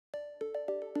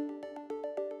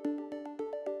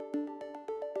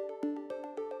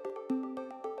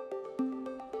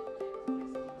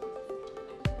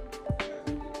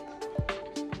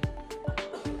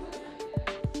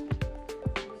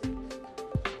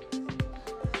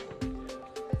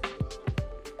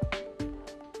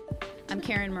I'm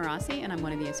Karen Marassi, and I'm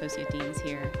one of the Associate Deans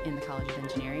here in the College of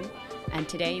Engineering. And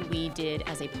today we did,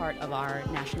 as a part of our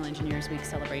National Engineers Week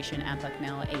celebration at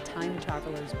Bucknell, a Time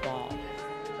Traveler's Ball.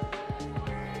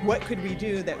 What could we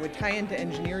do that would tie into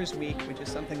Engineers Week, which is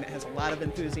something that has a lot of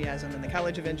enthusiasm in the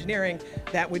College of Engineering,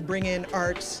 that would bring in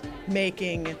arts,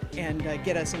 making, and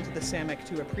get us into the Samek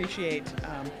to appreciate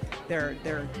their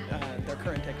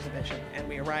current exhibition. And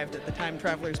we arrived at the Time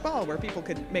Traveler's Ball, where people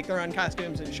could make their own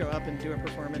costumes and show up and do a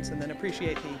performance and then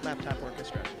appreciate the laptop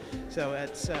orchestra. So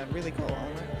it's really cool all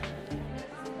around.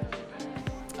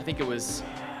 I think it was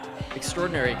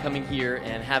extraordinary coming here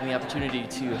and having the opportunity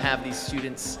to have these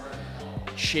students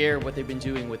share what they've been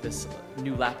doing with this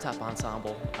new laptop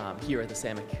ensemble here at the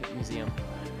Samek Museum.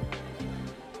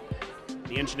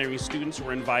 The engineering students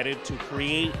were invited to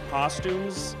create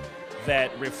costumes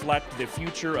that reflect the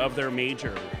future of their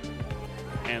major.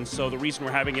 And so the reason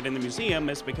we're having it in the museum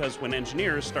is because when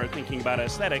engineers start thinking about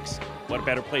aesthetics, what a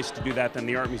better place to do that than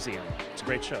the art museum. It's a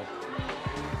great show.